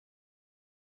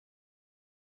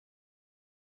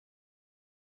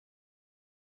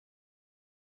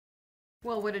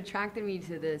Well, what attracted me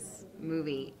to this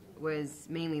movie was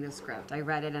mainly the script. I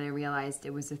read it and I realized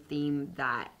it was a theme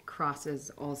that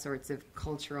crosses all sorts of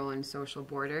cultural and social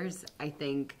borders. I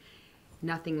think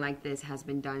nothing like this has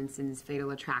been done since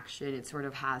Fatal Attraction. It sort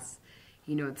of has,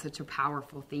 it's such a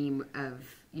powerful theme of,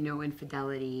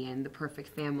 infidelity and the perfect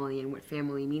family and what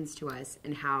family means to us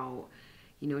and how,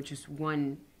 just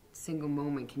one single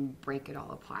moment can break it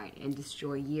all apart and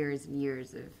destroy years and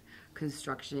years of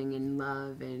construction and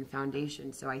love and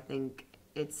foundation. So I think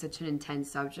it's such an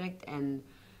intense subject, and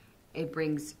it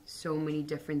brings so many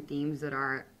different themes that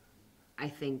are, I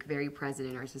think, very present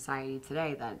in our society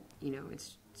today that,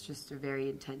 it's just a very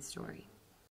intense story.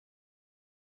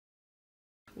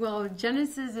 Well,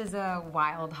 Genesis is a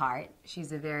wild heart.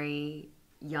 She's a very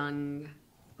young,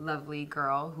 lovely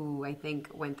girl who I think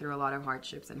went through a lot of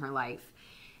hardships in her life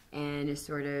and is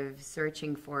sort of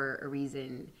searching for a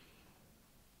reason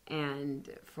and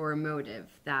for a motive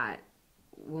that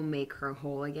will make her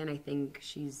whole again. I think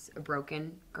she's a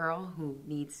broken girl who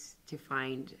needs to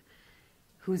find,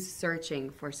 who's searching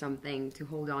for something to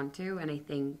hold on to, and I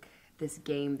think this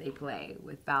game they play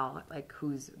with Val, like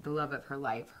who's the love of her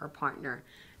life, her partner,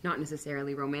 not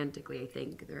necessarily romantically, I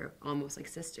think they're almost like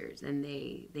sisters, and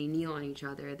they kneel on each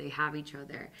other, they have each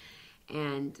other,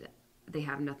 and they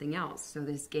have nothing else. So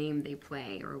this game they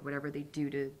play, or whatever they do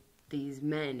to these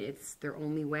men, it's their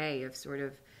only way of sort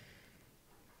of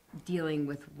dealing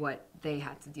with what they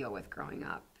had to deal with growing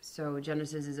up. So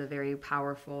Genesis is a very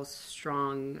powerful,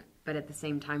 strong, but at the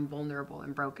same time vulnerable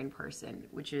and broken person,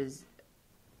 which is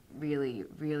really,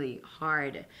 really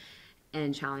hard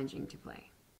and challenging to play.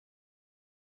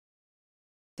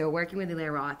 So working with Eli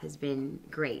Roth has been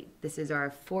great. This is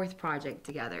our 4th project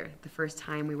together. The first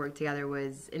time we worked together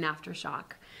was in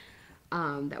Aftershock.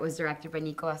 That was directed by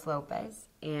Nicolas Lopez,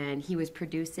 and he was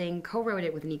producing, co-wrote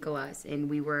it with Nicolas, and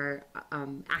we were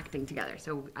acting together.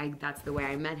 So that's the way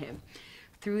I met him.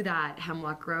 Through that,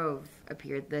 Hemlock Grove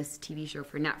appeared, this TV show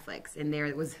for Netflix, and there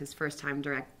it was his first time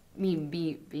me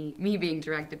being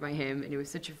directed by him, and it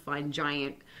was such a fun,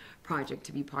 giant project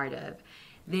to be part of.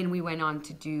 Then we went on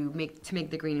to make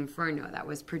The Green Inferno, that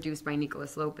was produced by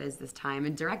Nicolas Lopez this time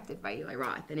and directed by Eli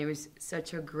Roth, and it was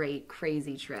such a great,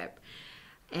 crazy trip.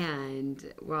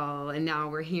 And now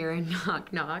we're here in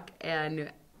Knock Knock, and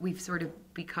we've sort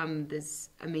of become this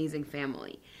amazing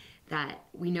family that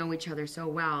we know each other so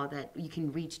well that you can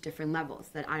reach different levels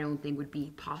that I don't think would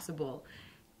be possible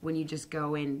when you just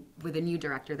go in with a new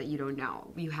director that you don't know.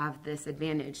 You have this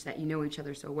advantage that you know each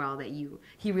other so well that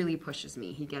he really pushes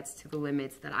me. He gets to the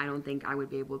limits that I don't think I would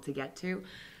be able to get to.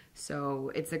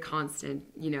 So it's a constant,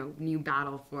 new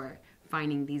battle for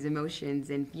finding these emotions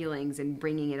and feelings and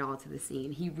bringing it all to the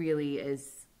scene. He really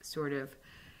is sort of,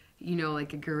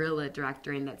 like a guerrilla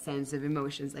director in that sense of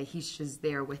emotions. Like he's just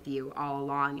there with you all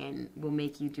along and will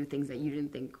make you do things that you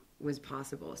didn't think was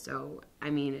possible. So, I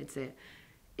mean,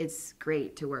 it's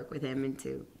great to work with him and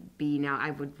to be now.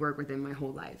 I would work with him my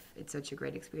whole life. It's such a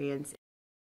great experience.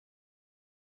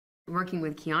 Working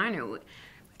with Keanu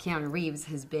Reeves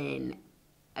has been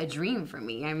a dream for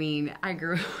me. I mean, I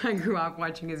grew up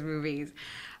watching his movies.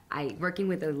 Working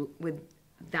with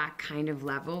that kind of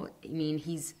level, I mean,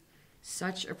 he's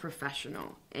such a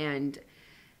professional, and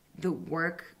the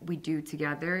work we do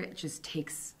together just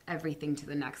takes everything to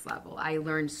the next level. I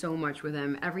learned so much with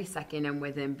him. Every second I'm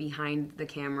with him behind the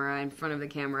camera, in front of the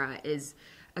camera, is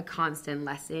a constant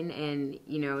lesson, and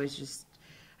it's just,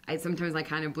 sometimes I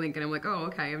kind of blink and I'm like, oh,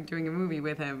 okay, I'm doing a movie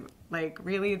with him. Like,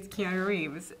 really, it's Keanu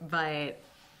Reeves. But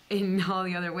in all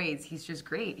the other ways, he's just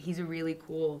great. He's a really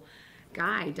cool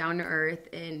guy, down to earth,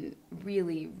 and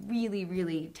really, really,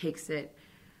 really takes it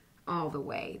all the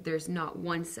way. There's not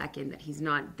one second that he's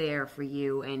not there for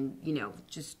you, and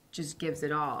just gives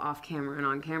it all off camera and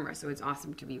on camera. So it's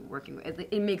awesome to be working with.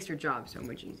 It makes your job so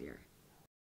much easier.